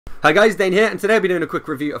Hi guys, Dane here, and today I'll be doing a quick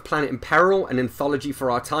review of Planet in Peril, an anthology for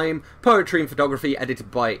our time, poetry and photography edited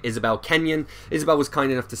by Isabelle Kenyon. Isabelle was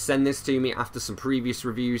kind enough to send this to me after some previous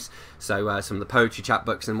reviews, so some of the poetry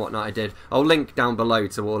chapbooks and whatnot I did. I'll link down below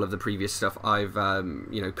to all of the previous stuff I've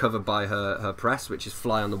covered by her press, which is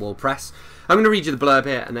Fly on the Wall Press. I'm going to read you the blurb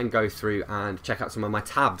here and then go through and check out some of my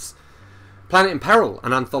tabs. Planet in Peril,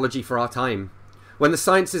 an anthology for our time. When the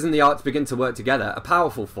sciences and the arts begin to work together, a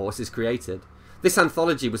powerful force is created. This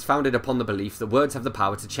anthology was founded upon the belief that words have the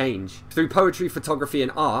power to change. Through poetry, photography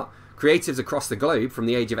and art, creatives across the globe, from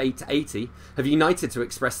the age of 8 to 80, have united to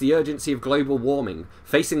express the urgency of global warming,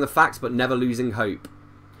 facing the facts but never losing hope.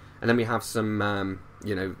 And then we have some,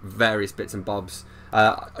 various bits and bobs.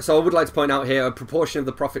 So I would like to point out here, a proportion of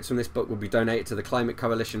the profits from this book will be donated to the Climate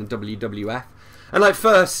Coalition and WWF. And like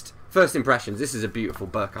first impressions, this is a beautiful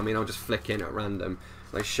book. I mean, I'll just flick in at random.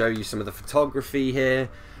 I'll show you some of the photography here.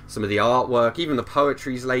 Some of the artwork, even the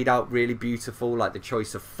poetry is laid out really beautiful, like the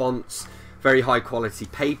choice of fonts, very high quality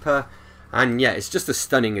paper, and yeah, it's just a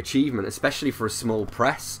stunning achievement, especially for a small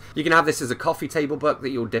press. You can have this as a coffee table book that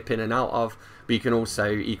you'll dip in and out of, but you can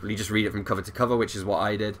also equally just read it from cover to cover, which is what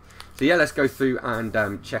I did. So yeah, let's go through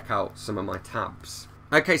and check out some of my tabs.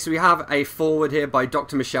 Okay, so we have a foreword here by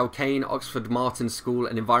Dr. Michelle Kane, Oxford Martin School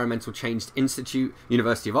and Environmental Change Institute,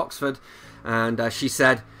 University of Oxford, and she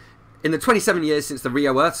said, "In the 27 years since the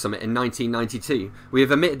Rio Earth Summit in 1992, we have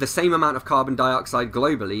emitted the same amount of carbon dioxide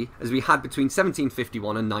globally as we had between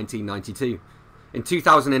 1751 and 1992. In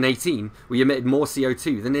 2018, we emitted more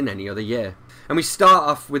CO2 than in any other year." And we start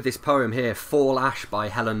off with this poem here, Fall Ash by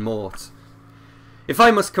Helen Mort. "If I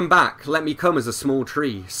must come back, let me come as a small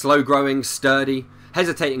tree, slow growing, sturdy,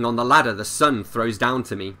 hesitating on the ladder the sun throws down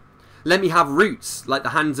to me. Let me have roots like the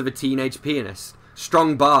hands of a teenage pianist,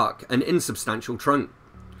 strong bark, an insubstantial trunk.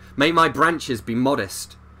 May my branches be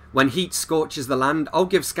modest. When heat scorches the land, I'll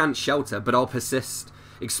give scant shelter, but I'll persist,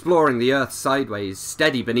 exploring the earth sideways,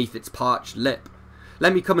 steady beneath its parched lip.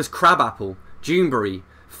 Let me come as crabapple, juneberry,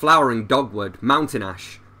 flowering dogwood, mountain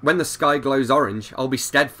ash. When the sky glows orange, I'll be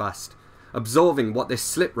steadfast, absorbing what this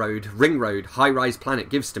slit road, ring road, high-rise planet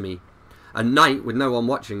gives to me. At night, with no one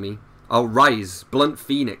watching me, I'll rise, blunt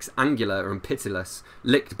phoenix, angular and pitiless,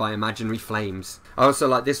 licked by imaginary flames." I also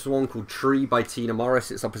like this one called Tree by Tina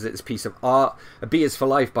Morris. It's opposite this piece of art. A Bee is for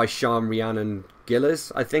Life by Sean Rhiannon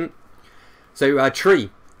Gillis, I think. So,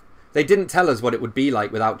 Tree. They didn't tell us what it would be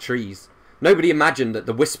like without trees. Nobody imagined that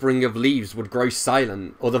the whispering of leaves would grow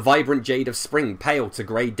silent, or the vibrant jade of spring pale to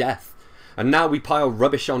grey death. And now we pile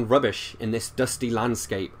rubbish on rubbish in this dusty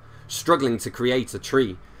landscape, struggling to create a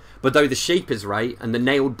tree. But though the shape is right, and the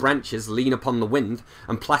nailed branches lean upon the wind,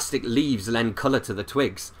 and plastic leaves lend colour to the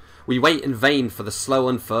twigs, we wait in vain for the slow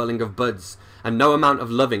unfurling of buds, and no amount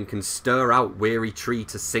of loving can stir out weary tree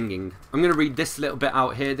to singing. I'm going to read this little bit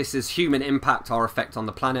out here. This is Human Impact, Our Effect on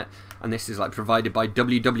the Planet, and this is like provided by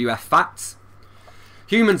WWF Facts.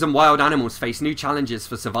 "Humans and wild animals face new challenges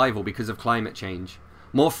for survival because of climate change.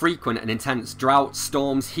 More frequent and intense droughts,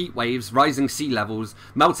 storms, heat waves, rising sea levels,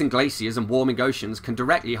 melting glaciers and warming oceans can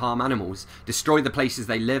directly harm animals, destroy the places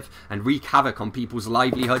they live, and wreak havoc on people's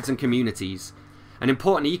livelihoods and communities. An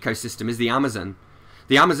important ecosystem is the Amazon.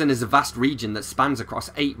 The Amazon is a vast region that spans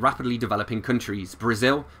across 8 rapidly developing countries: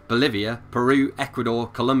 Brazil, Bolivia, Peru, Ecuador,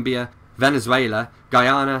 Colombia, Venezuela,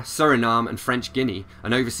 Guyana, Suriname and French Guinea,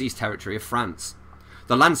 an overseas territory of France.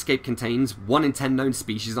 The landscape contains 1 in 10 known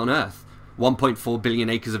species on Earth, 1.4 billion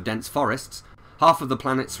acres of dense forests, half of the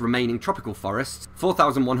planet's remaining tropical forests,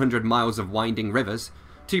 4,100 miles of winding rivers,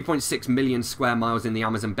 2.6 million square miles in the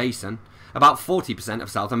Amazon basin, about 40% of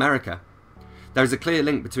South America. There is a clear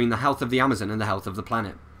link between the health of the Amazon and the health of the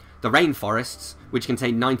planet. The rainforests, which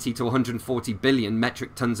contain 90 to 140 billion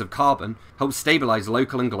metric tons of carbon, help stabilise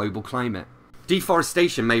local and global climate.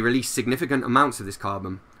 Deforestation may release significant amounts of this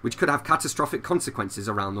carbon, which could have catastrophic consequences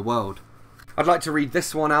around the world." I'd like to read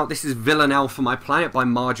this one out. This is Villanelle for My Planet by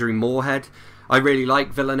Marjorie Moorhead. I really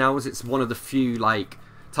like villanelles. It's one of the few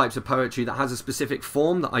types of poetry that has a specific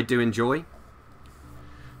form that I do enjoy.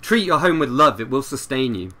 "Treat your home with love, it will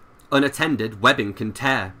sustain you. Unattended, webbing can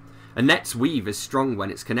tear. A net's weave is strong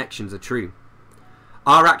when its connections are true.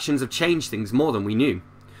 Our actions have changed things more than we knew.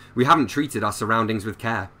 We haven't treated our surroundings with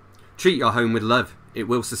care. Treat your home with love, it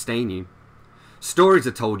will sustain you. Stories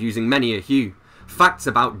are told using many a hue. Facts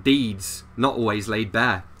about deeds, not always laid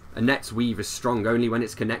bare. A net's weave is strong only when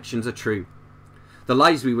its connections are true. The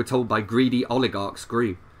lies we were told by greedy oligarchs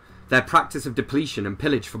grew. Their practice of depletion and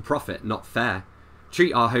pillage for profit, not fair.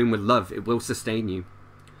 Treat our home with love, it will sustain you.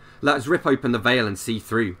 Let us rip open the veil and see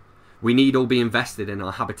through. We need all be invested in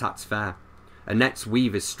our habitats fair. A net's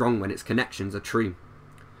weave is strong when its connections are true.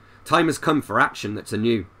 Time has come for action that's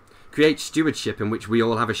anew. Create stewardship in which we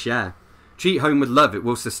all have a share. Treat home with love, it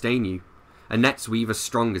will sustain you. A net's weave as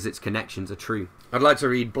strong as its connections are true. I'd like to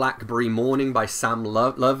read Blackberry Morning by Sam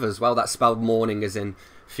Love as well. That's spelled morning as in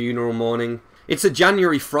funeral mourning. It's a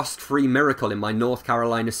January frost-free miracle in my North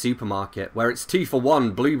Carolina supermarket, where it's 2 for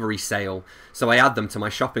 1 blueberry sale, so I add them to my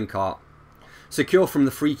shopping cart. Secure from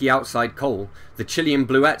the freaky outside cold, the Chilean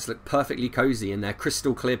bluettes look perfectly cozy in their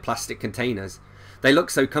crystal-clear plastic containers. They look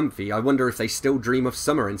so comfy, I wonder if they still dream of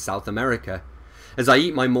summer in South America. As I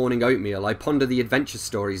eat my morning oatmeal, I ponder the adventure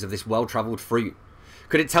stories of this well-travelled fruit.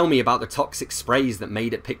 Could it tell me about the toxic sprays that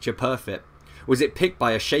made it picture perfect? Was it picked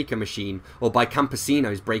by a shaker machine, or by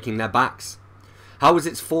campesinos breaking their backs? How was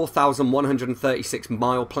its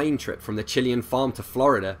 4,136-mile plane trip from the Chilean farm to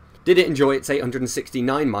Florida? Did it enjoy its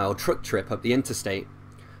 869-mile truck trip up the interstate?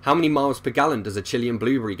 How many miles per gallon does a Chilean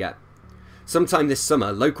blueberry get? Sometime this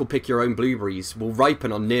summer, local pick-your-own blueberries will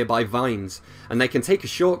ripen on nearby vines, and they can take a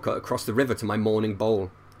shortcut across the river to my morning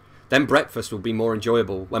bowl. Then breakfast will be more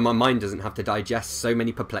enjoyable, when my mind doesn't have to digest so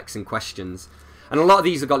many perplexing questions. And a lot of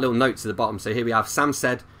these have got little notes at the bottom, so here we have. Sam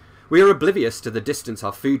said, "We are oblivious to the distance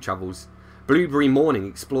our food travels. Blueberry Morning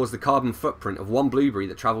explores the carbon footprint of one blueberry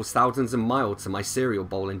that travels thousands of miles to my cereal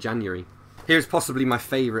bowl in January." Here's possibly my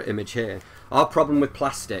favourite image here. Our problem with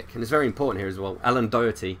plastic, and it's very important here as well. Ellen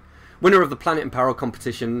Doherty, winner of the Planet in Peril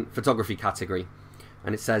competition photography category.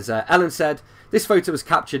 And it says, Ellen said, "This photo was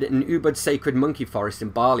captured in an Ubud sacred monkey forest in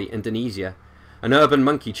Bali, Indonesia. An urban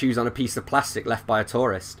monkey chews on a piece of plastic left by a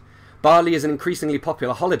tourist. Bali is an increasingly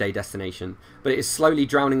popular holiday destination, but it is slowly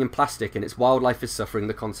drowning in plastic and its wildlife is suffering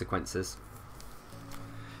the consequences."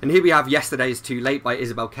 And here we have Yesterday is Too Late by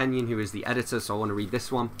Isabelle Kenyon, who is the editor, so I want to read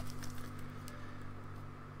this one.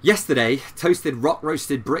 Yesterday, toasted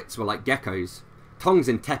rock-roasted Brits were like geckos, tongues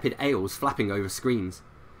in tepid ales flapping over screens.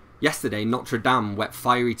 Yesterday, Notre Dame wept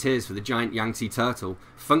fiery tears for the giant Yangtze turtle,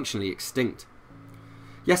 functionally extinct.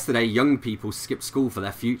 Yesterday, young people skipped school for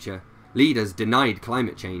their future. Leaders denied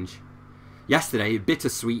climate change. Yesterday,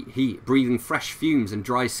 bittersweet heat, breathing fresh fumes and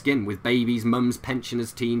dry skin with babies, mums,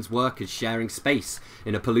 pensioners, teens, workers sharing space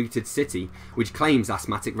in a polluted city which claims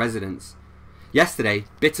asthmatic residents. Yesterday,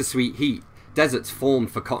 bittersweet heat, deserts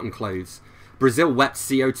formed for cotton clothes. Brazil wept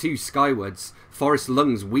CO2 skywards, forest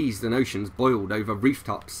lungs wheezed and oceans boiled over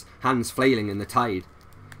rooftops, hands flailing in the tide.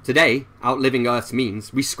 Today, outliving Earth's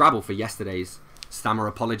means, we scrabble for yesterdays, stammer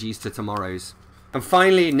apologies to tomorrows. And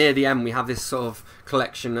finally, near the end, we have this sort of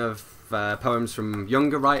collection of poems from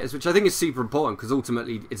younger writers, which I think is super important because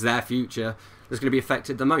ultimately it's their future that's going to be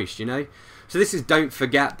affected the most, you know? So this is Don't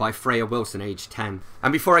Forget by Freya Wilson, age 10.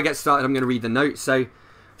 And before I get started, I'm going to read the note. So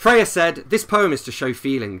Freya said, "This poem is to show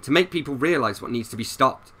feeling, to make people realise what needs to be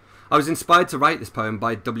stopped. I was inspired to write this poem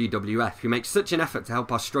by WWF, who makes such an effort to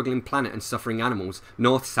help our struggling planet and suffering animals,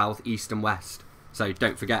 north, south, east and west. So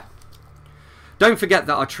don't forget. Don't forget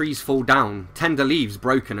that our trees fall down, tender leaves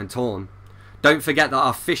broken and torn. Don't forget that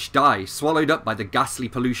our fish die, swallowed up by the ghastly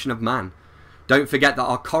pollution of man. Don't forget that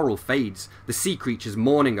our coral fades, the sea creatures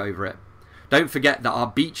mourning over it. Don't forget that our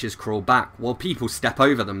beaches crawl back, while people step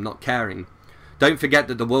over them not caring. Don't forget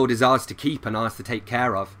that the world is ours to keep and ours to take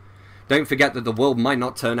care of. Don't forget that the world might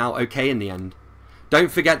not turn out okay in the end.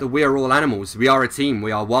 Don't forget that we are all animals, we are a team,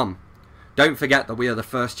 we are one. Don't forget that we are the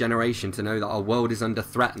first generation to know that our world is under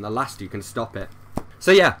threat and the last who can stop it."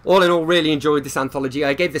 So yeah, all in all, really enjoyed this anthology.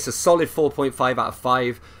 I gave this a solid 4.5 out of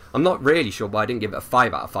 5. I'm not really sure why I didn't give it a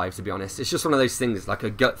 5 out of 5, to be honest. It's just one of those things, like a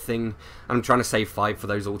gut thing. I'm trying to save 5 for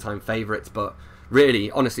those all-time favourites, but really,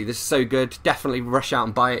 honestly, this is so good. Definitely rush out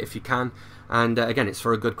and buy it if you can. And again, it's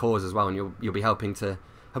for a good cause as well, and you'll be helping to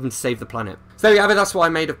save the planet. So there you have it. That's what I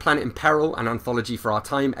made of Planet in Peril, an anthology for our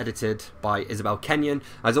time, edited by Isabelle Kenyon.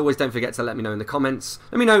 As always, don't forget to let me know in the comments.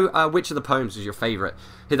 Let me know which of the poems was your favourite.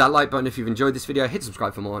 Hit that like button if you've enjoyed this video. Hit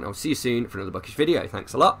subscribe for more, and I'll see you soon for another bookish video.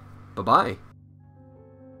 Thanks a lot. Bye-bye.